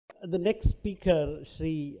The next speaker,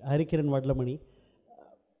 Sri Hari Kiran Vadlamani,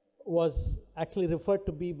 was actually referred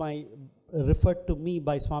to me by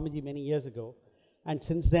Swamiji many years ago, and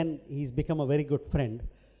since then he's become a very good friend.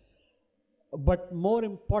 But more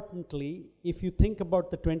importantly, if you think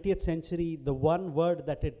about the 20th century, the one word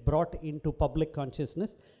that it brought into public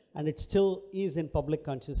consciousness, and it still is in public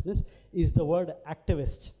consciousness, is the word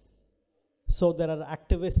activist. So there are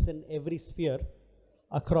activists in every sphere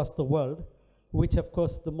across the world, which of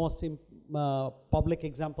course the most public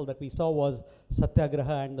example that we saw was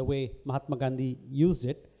Satyagraha and the way Mahatma Gandhi used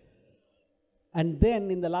it. And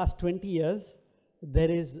then in the last 20 years, there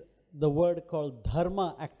is the word called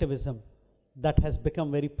dharma activism that has become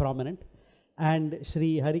very prominent. And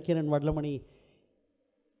Sri Hari Kiran Vadlamani,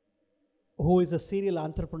 who is a serial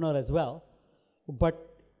entrepreneur as well,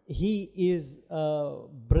 but he is a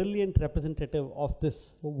brilliant representative of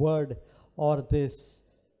this word or this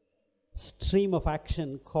stream of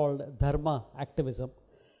action called dharma activism,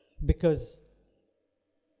 because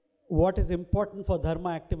what is important for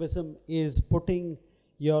dharma activism is putting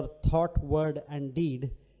your thought, word and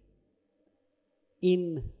deed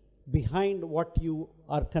in behind what you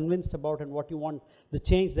are convinced about and what you want, the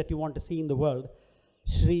change that you want to see in the world.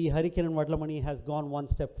 Sri Hari Kiran Vadlamani has gone one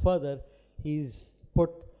step further. He's put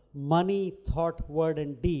money, thought, word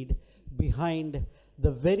and deed behind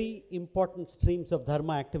the very important streams of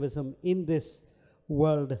dharma activism in this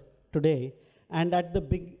world today. And at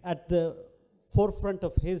the forefront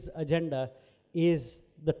of his agenda is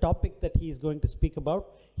the topic that he is going to speak about.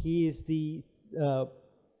 He is the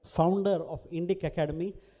founder of Indic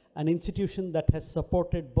Academy, an institution that has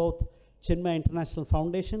supported both Chinmaya International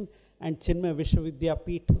Foundation and Chinmaya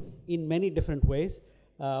Vishwavidyapeeth in many different ways.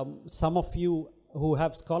 Some of you who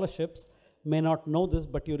have scholarships may not know this,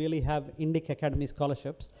 but you really have Indic Academy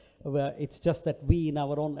scholarships. It's just that we in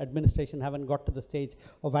our own administration haven't got to the stage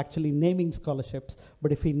of actually naming scholarships.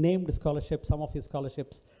 But if we named scholarships, some of his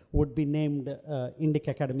scholarships would be named Indic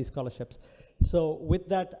Academy scholarships. So with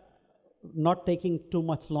that, not taking too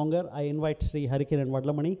much longer, I invite Sri Hari Kiran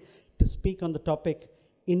Vadlamani to speak on the topic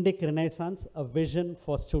Indic Renaissance, a vision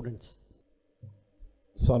for students.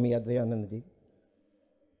 Swami Advayanandaji,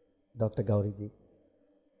 Dr. Gauriji,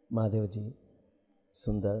 Mahadevji,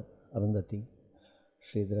 Sundar, Arundhati,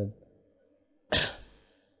 Sridharan.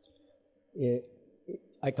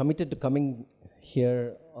 I committed to coming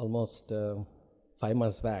here almost 5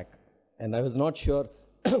 months back, and I was not sure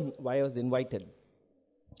why I was invited.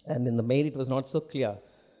 And in the mail, it was not so clear.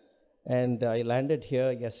 And I landed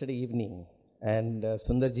here yesterday evening, and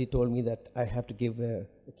Sundarji told me that I have to give a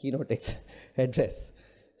keynote address.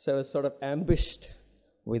 So I was sort of ambushed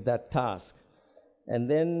with that task. And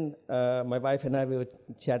then my wife and I were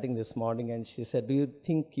chatting this morning, and she said, do you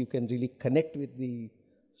think you can really connect with the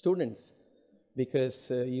students? Because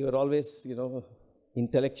you are always,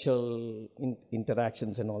 intellectual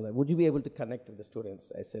interactions and all that. Would you be able to connect with the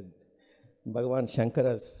students? I said, Bhagavan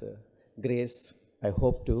Shankara's grace, I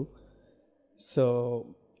hope to.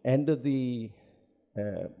 So, end of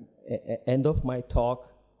my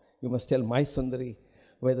talk, you must tell my Sundari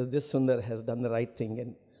whether this Sundar has done the right thing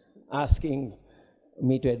in asking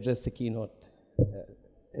me to address the keynote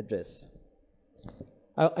address.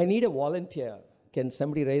 I need a volunteer. Can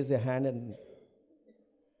somebody raise their hand? And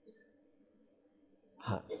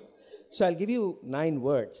So I'll give you 9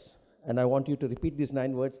 words, and I want you to repeat these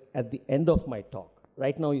 9 words at the end of my talk.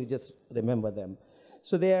 Right now, you just remember them.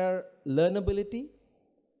 So they are learnability,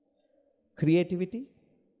 creativity,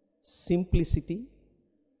 simplicity,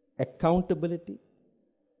 accountability,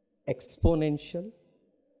 exponential,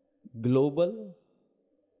 global,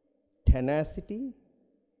 tenacity,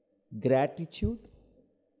 gratitude,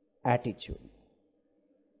 attitude.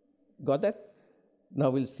 Got that? Now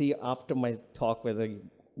we'll see after my talk whether you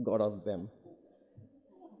got all of them.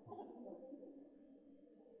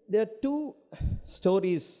 There are 2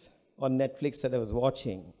 stories on Netflix that I was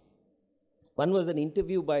watching. One was an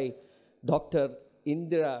interview by Dr.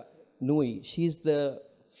 Indira Nui. She's the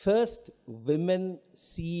first women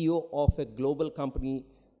CEO of a global company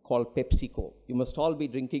called PepsiCo. You must all be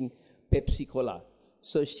drinking Pepsi Cola.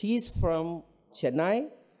 So she's from Chennai,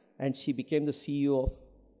 and she became the CEO of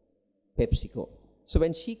PepsiCo. So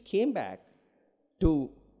when she came back to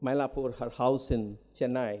Mylapore, her house in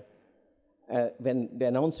Chennai, when the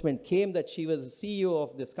announcement came that she was the CEO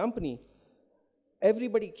of this company,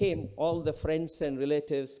 everybody came, all the friends and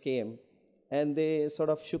relatives came, and they sort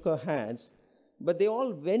of shook her hands, but they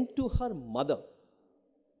all went to her mother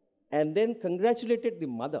and then congratulated the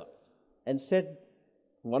mother and said,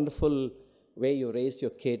 wonderful way you raised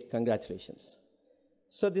your kid, congratulations.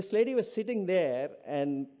 So this lady was sitting there,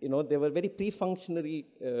 and they were very pre-functionary,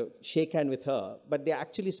 shake hand with her, but they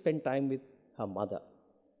actually spent time with her mother.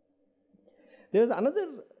 There was another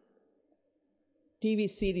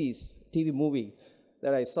TV movie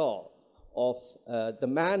that I saw of The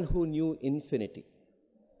Man Who Knew Infinity.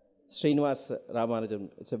 Srinivas Ramanujan.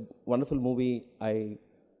 It's a wonderful movie. I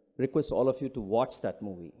request all of you to watch that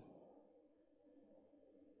movie.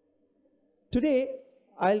 Today,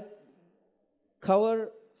 I'll cover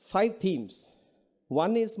 5 themes.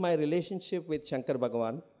 One is my relationship with Shankar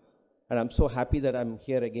Bhagavan, and I'm so happy that I'm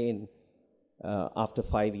here again after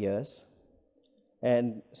 5 years.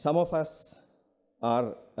 And some of us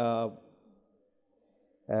are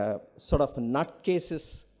sort of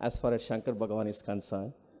nutcases as far as Shankar Bhagavan is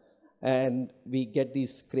concerned. And we get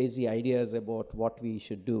these crazy ideas about what we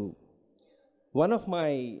should do. One of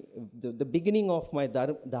the beginning of my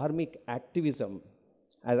dharmic activism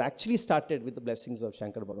has actually started with the blessings of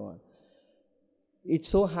Shankar Bhagavan. It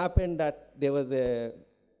so happened that there was a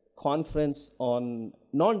conference on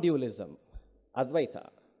non-dualism, Advaita,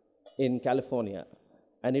 in California.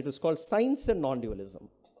 And it was called Science and Non-Dualism.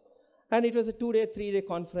 And it was a 2-day, 3-day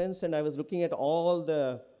conference, and I was looking at all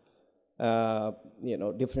the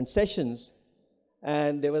different sessions,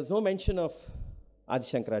 and there was no mention of Adi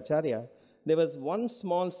Shankaracharya. There was one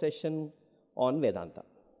small session on Vedanta.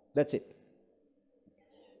 That's it.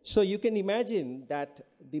 So you can imagine that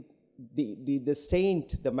the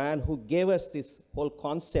saint, the man who gave us this whole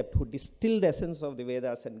concept, who distilled the essence of the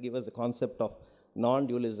Vedas and gave us the concept of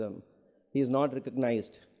non-dualism, he is not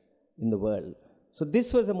recognized in the world. So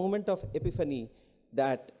this was a moment of epiphany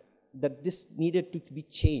that this needed to be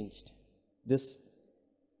changed.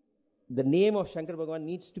 The name of Shankar Bhagavan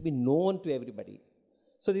needs to be known to everybody.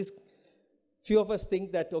 So few of us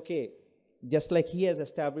think that, okay, just like he has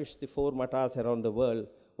established the 4 matas around the world,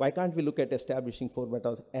 why can't we look at establishing 4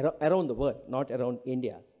 matas around the world, not around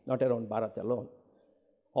India, not around Bharat alone?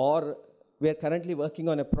 Or we are currently working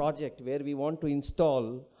on a project where we want to install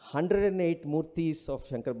 108 murtis of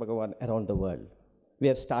Shankar Bhagavan around the world. We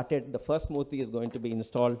have started, the first murti is going to be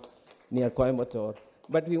installed near Coimbatore,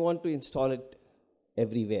 but we want to install it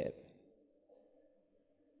everywhere.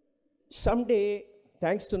 Someday,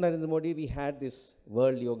 thanks to Narendra Modi, we had this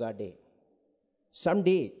World Yoga Day.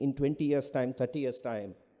 Someday, in 20 years' time, 30 years'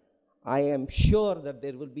 time, I am sure that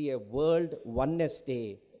there will be a World Oneness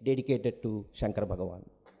Day dedicated to Shankar Bhagavan.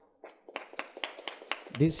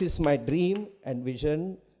 This is my dream and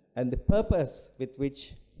vision and the purpose with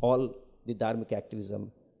which all the dharmic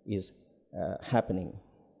activism is happening.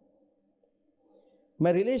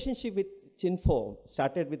 My relationship with Chinfo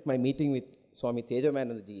started with my meeting with Swami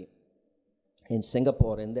Tejamanandaji in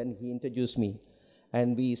Singapore, and then he introduced me,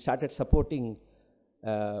 and we started supporting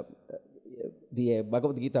the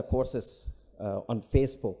Bhagavad Gita courses on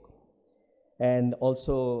Facebook, and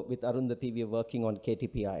also with Arundhati we are working on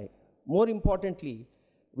KTPI. More importantly,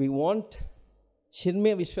 we want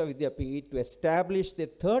Chinmaya Vishwavidyapeeth to establish their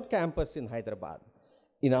 3rd campus in Hyderabad,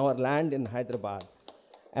 in our land in Hyderabad.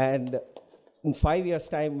 And in 5 years'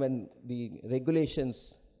 time, when the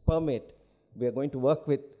regulations permit, we are going to work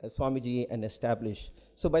with Swamiji and establish.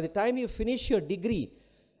 So by the time you finish your degree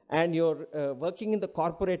and you're working in the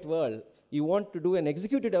corporate world, you want to do an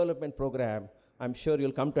executive development program, I'm sure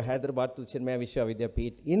you'll come to Hyderabad to Chinmaya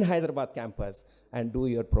Vishwavidyapeeth in Hyderabad campus and do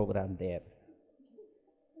your program there.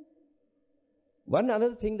 One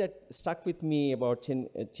other thing that stuck with me about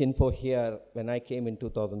Chinfo here when I came in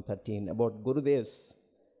 2013, about Gurudev's,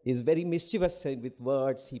 is very mischievous with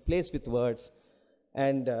words. He plays with words,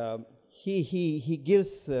 and he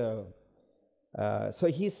gives. So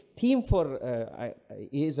his theme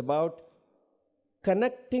is about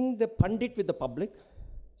connecting the Pandit with the public,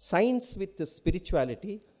 science with the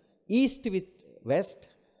spirituality, East with West,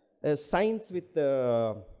 science with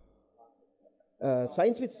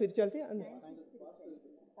spirituality, and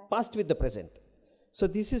past with the present. So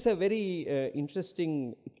this is a very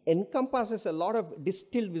interesting, encompasses a lot of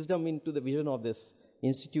distilled wisdom into the vision of this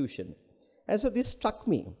institution. And so this struck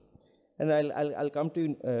me, and I'll come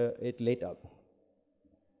to it later.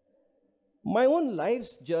 My own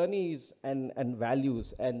life's journeys and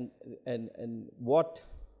values and what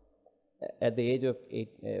at the age of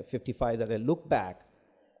 55 that I look back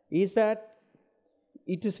is that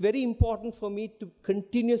it is very important for me to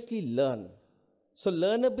continuously learn. So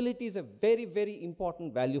learnability is a very, very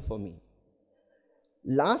important value for me.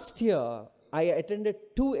 Last year, I attended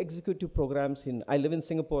 2 executive programs I live in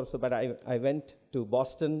Singapore, but I went to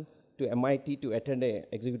Boston, to MIT to attend an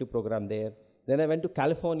executive program there. Then I went to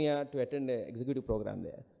California to attend an executive program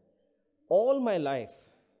there. All my life,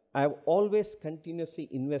 I've always continuously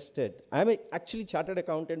invested. I'm actually chartered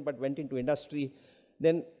accountant, but went into industry,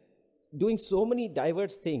 then doing so many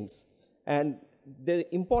diverse things. And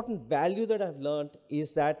the important value that I've learned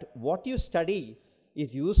is that what you study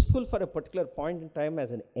is useful for a particular point in time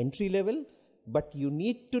as an entry level, but you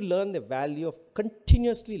need to learn the value of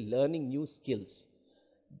continuously learning new skills.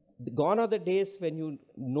 Gone are the days when you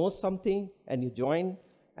know something and you join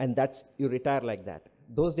and you retire like that.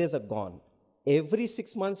 Those days are gone. Every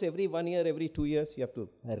 6 months, every 1 year, every 2 years, you have to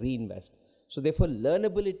reinvest. So therefore,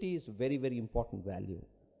 learnability is very, very important value.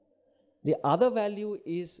 The other value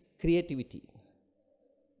is creativity.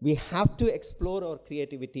 We have to explore our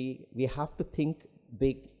creativity. We have to think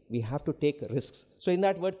big. We have to take risks. So in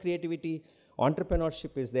that word creativity,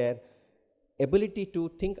 entrepreneurship is there. Ability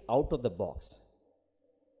to think out of the box.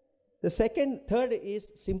 The third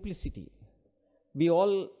is simplicity. We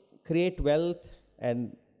all create wealth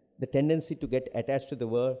and the tendency to get attached to the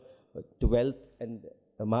world, to wealth, and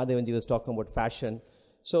Mahadevanji was talking about fashion.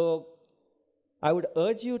 So I would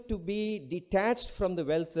urge you to be detached from the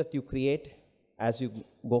wealth that you create as you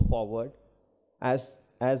go forward. As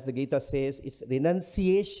the Gita says, it's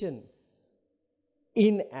renunciation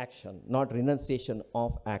in action, not renunciation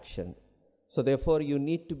of action. So therefore, you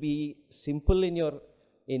need to be simple in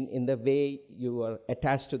the way you are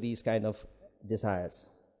attached to these kind of desires.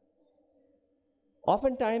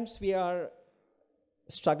 Oftentimes, we are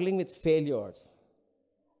struggling with failures,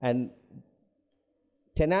 and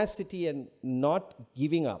tenacity and not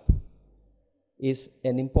giving up is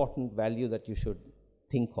an important value that you should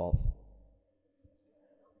think of.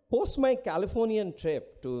 Post my Californian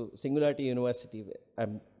trip to Singularity University,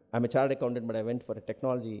 I'm a chartered accountant, but I went for a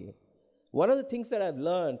technology. One of the things that I've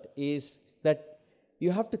learned is that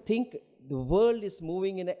you have to think the world is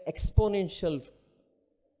moving in an exponential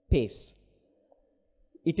pace.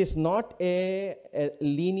 It is not a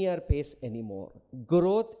linear pace anymore.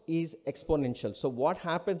 Growth is exponential. So what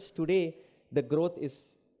happens today, the growth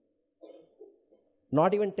is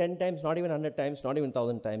not even 10 times, not even 100 times, not even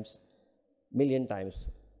 1,000 times, million times.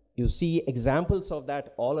 You see examples of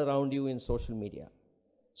that all around you in social media.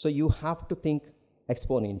 So you have to think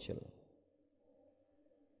exponential.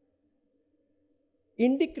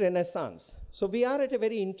 Indic Renaissance. So we are at a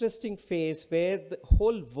very interesting phase where the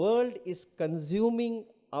whole world is consuming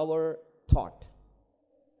our thought.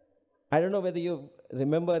 I don't know whether you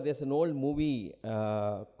remember, there's an old movie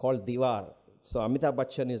called Diwar. So Amitabh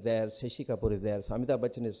Bachchan is there, Shashi Kapoor is there. So Amitabh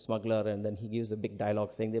Bachchan is a smuggler, and then he gives a big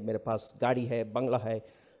dialogue saying that mere paas gaadi hai, bangla hai.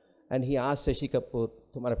 And he asks Shashi Kapoor,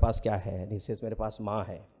 tumhare paas kya hai? And he says, mere paas maa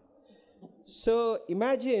hai. So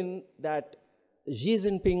imagine that Xi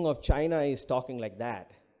Jinping of China is talking like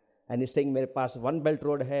that. And he's saying, mere paas one belt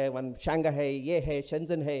road hai, one Shanghai hai, ye hai,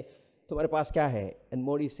 Shenzhen hai, tumhare paas kya hai? And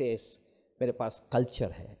Modi says, mere paas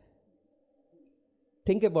culture hai.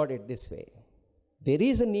 Think about it this way. There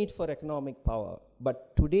is a need for economic power,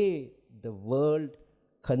 but today the world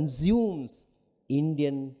consumes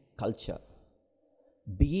Indian culture.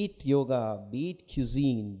 Be it yoga, be it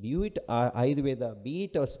cuisine, be it Ayurveda, be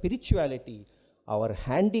it our spirituality, our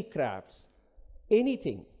handicrafts,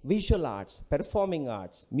 anything, visual arts, performing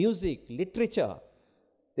arts, music, literature,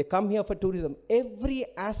 they come here for tourism. Every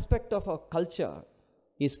aspect of our culture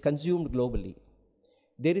is consumed globally.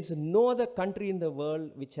 There is no other country in the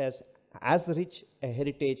world which has as rich a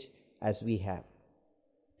heritage as we have.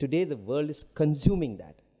 Today, the world is consuming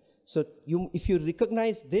that. So if you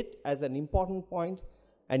recognize that as an important point,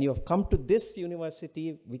 and you have come to this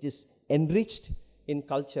university, which is enriched in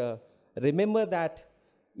culture, remember that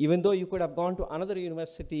even though you could have gone to another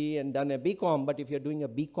university and done a BCom, but if you're doing a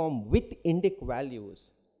BCom with Indic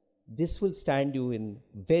values, this will stand you in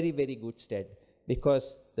very, very good stead,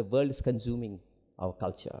 because the world is consuming our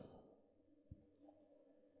culture.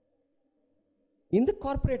 In the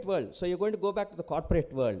corporate world, so you're going to go back to the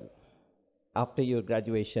corporate world after your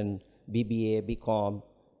graduation, BBA, BCom.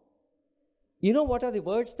 You know what are the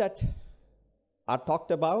words that are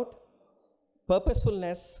talked about?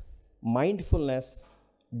 Purposefulness, mindfulness,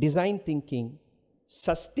 design thinking,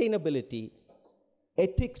 sustainability,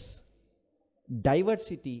 ethics,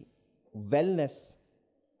 diversity, wellness,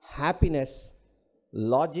 happiness,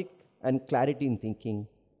 logic, and clarity in thinking.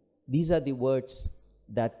 These are the words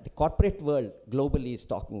that the corporate world globally is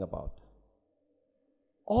talking about.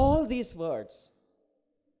 All these words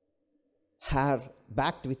are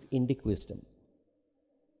backed with Indic wisdom.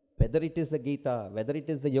 Whether it is the Gita, whether it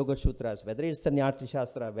is the Yoga Sutras, whether it's the Nyati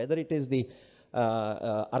Shastra, whether it is the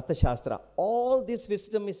Artha Shastra, all this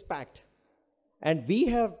wisdom is packed. And we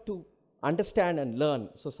have to understand and learn.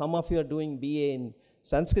 So some of you are doing BA in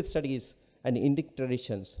Sanskrit studies and Indic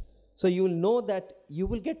traditions. So you will know that you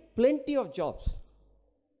will get plenty of jobs.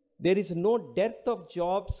 There is no dearth of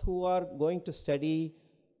jobs who are going to study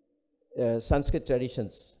Sanskrit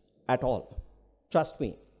traditions at all. Trust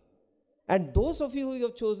me. And those of you who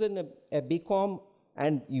have chosen a BCom,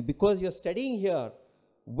 and because you're studying here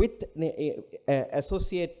with an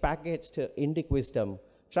associate package to Indic wisdom,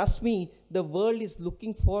 trust me, the world is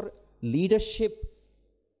looking for leadership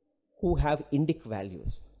who have Indic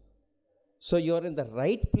values. So you're in the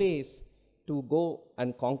right place to go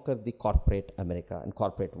and conquer the corporate America and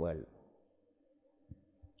corporate world.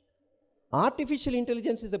 Artificial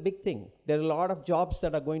intelligence is a big thing. There are a lot of jobs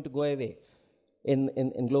that are going to go away in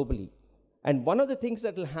globally. And one of the things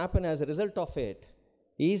that will happen as a result of it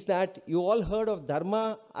is that you all heard of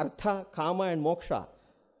dharma, artha, kama, and moksha.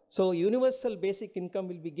 So universal basic income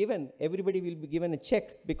will be given. Everybody will be given a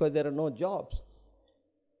check because there are no jobs.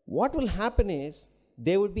 What will happen is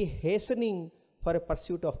they will be hastening for a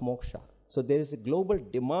pursuit of moksha. So there is a global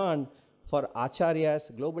demand for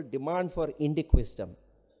acharyas, global demand for Indic wisdom.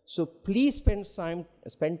 So please spend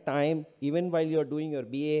time even while you're doing your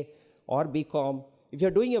BA or BCom. If you're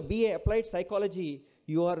doing your BA applied psychology,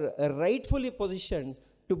 you are rightfully positioned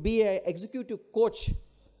to be an executive coach.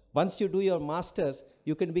 Once you do your masters,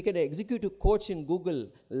 you can become an executive coach in Google.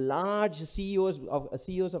 Large CEOs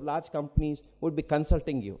of large companies would be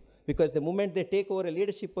consulting you, because the moment they take over a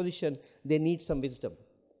leadership position, they need some wisdom.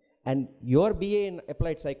 And your BA in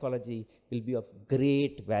applied psychology will be of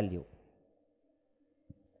great value.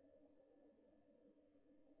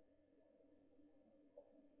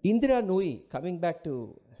 Indira Nooyi, coming back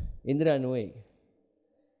to Indira Nooyi.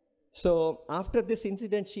 So after this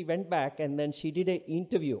incident, she went back and then she did an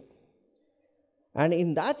interview. And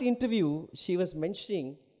in that interview, she was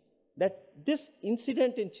mentioning that this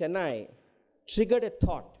incident in Chennai triggered a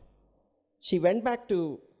thought. She went back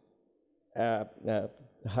to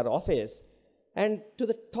her office, and to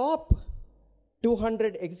the top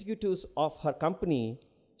 200 executives of her company,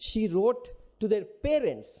 she wrote to their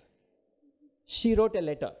parents. She wrote a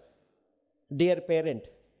letter. Dear parent,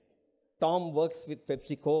 Tom works with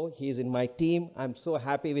PepsiCo. He is in my team. I'm so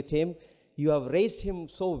happy with him. You have raised him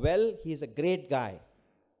so well. He is a great guy.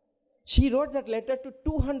 She wrote that letter to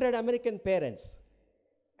 200 American parents,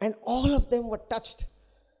 and all of them were touched.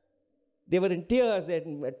 They were in tears. They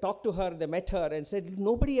talked to her, they met her and said,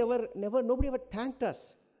 nobody ever thanked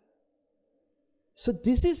us. So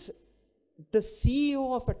this is the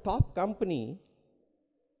CEO of a top company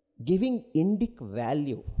giving Indic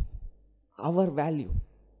value, our value.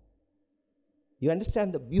 You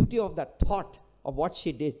understand the beauty of that thought of what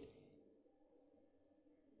she did.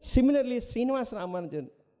 Similarly, Srinivas Ramanujan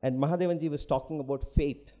and Mahadevanji was talking about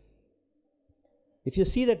faith. If you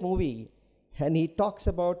see that movie, and he talks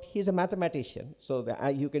about, he's a mathematician, so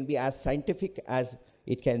you can be as scientific as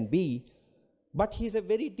it can be, but he's a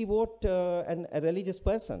very devout and a religious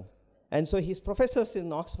person. And so his professors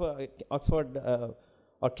in Oxford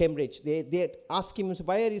or Cambridge, they ask him,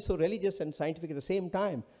 why are you so religious and scientific at the same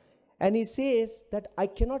time? And he says that I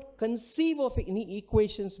cannot conceive of any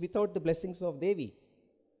equations without the blessings of Devi.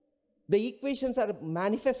 The equations are a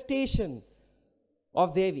manifestation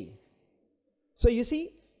of Devi. So you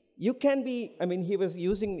see, you can be, I mean, he was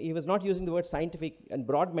not using the word scientific and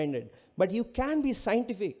broad-minded, but you can be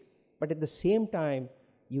scientific, but at the same time,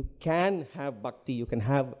 you can have bhakti, you can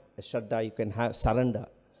have shraddha, you can have surrender.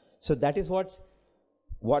 So that is what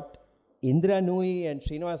Indira Nooyi and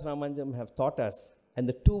Srinivas Ramanujan have taught us. And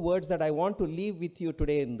the two words that I want to leave with you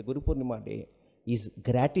today in the Guru Purnima day is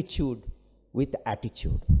gratitude with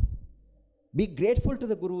attitude. Be grateful to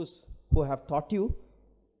the gurus who have taught you,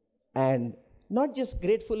 and not just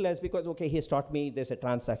grateful as because, okay, he has taught me, there's a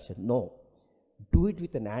transaction. No. Do it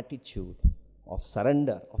with an attitude of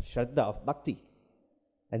surrender, of shraddha, of bhakti.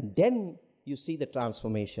 And then you see the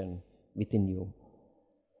transformation within you.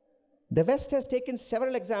 The West has taken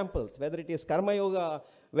several examples, whether it is Karma Yoga,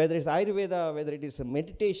 whether it's Ayurveda, whether it is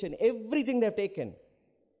meditation, everything they've taken.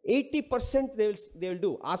 80% they will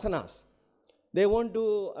do asanas. They won't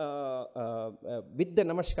do with the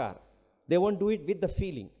namaskar. They won't do it with the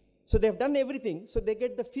feeling. So they've done everything, so they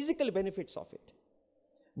get the physical benefits of it.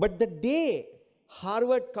 But the day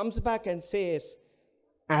Harvard comes back and says,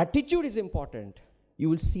 attitude is important, you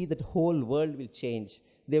will see that the whole world will change.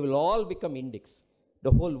 They will all become Indics.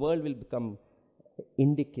 The whole world will become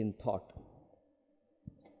Indic in thought.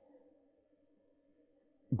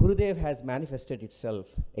 Gurudev has manifested itself.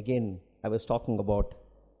 Again, I was talking about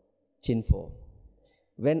Chinfo.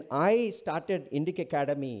 When I started Indic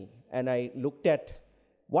Academy and I looked at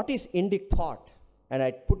what is Indic thought, and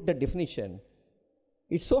I put the definition,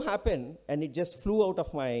 it so happened, and it just flew out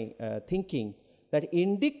of my thinking, that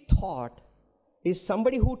Indic thought is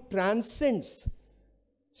somebody who transcends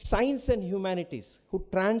science and humanities, who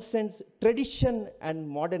transcends tradition and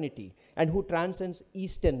modernity, and who transcends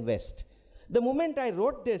East and West. The moment I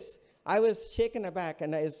wrote this, I was shaken aback,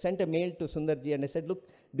 and I sent a mail to Sundarji, and I said, look,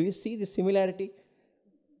 do you see the similarity?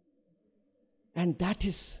 And that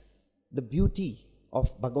is the beauty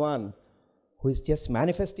of Bhagavan, who is just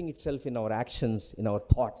manifesting itself in our actions, in our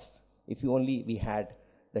thoughts, if only we had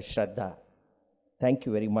the Shraddha. Thank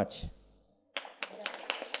you very much.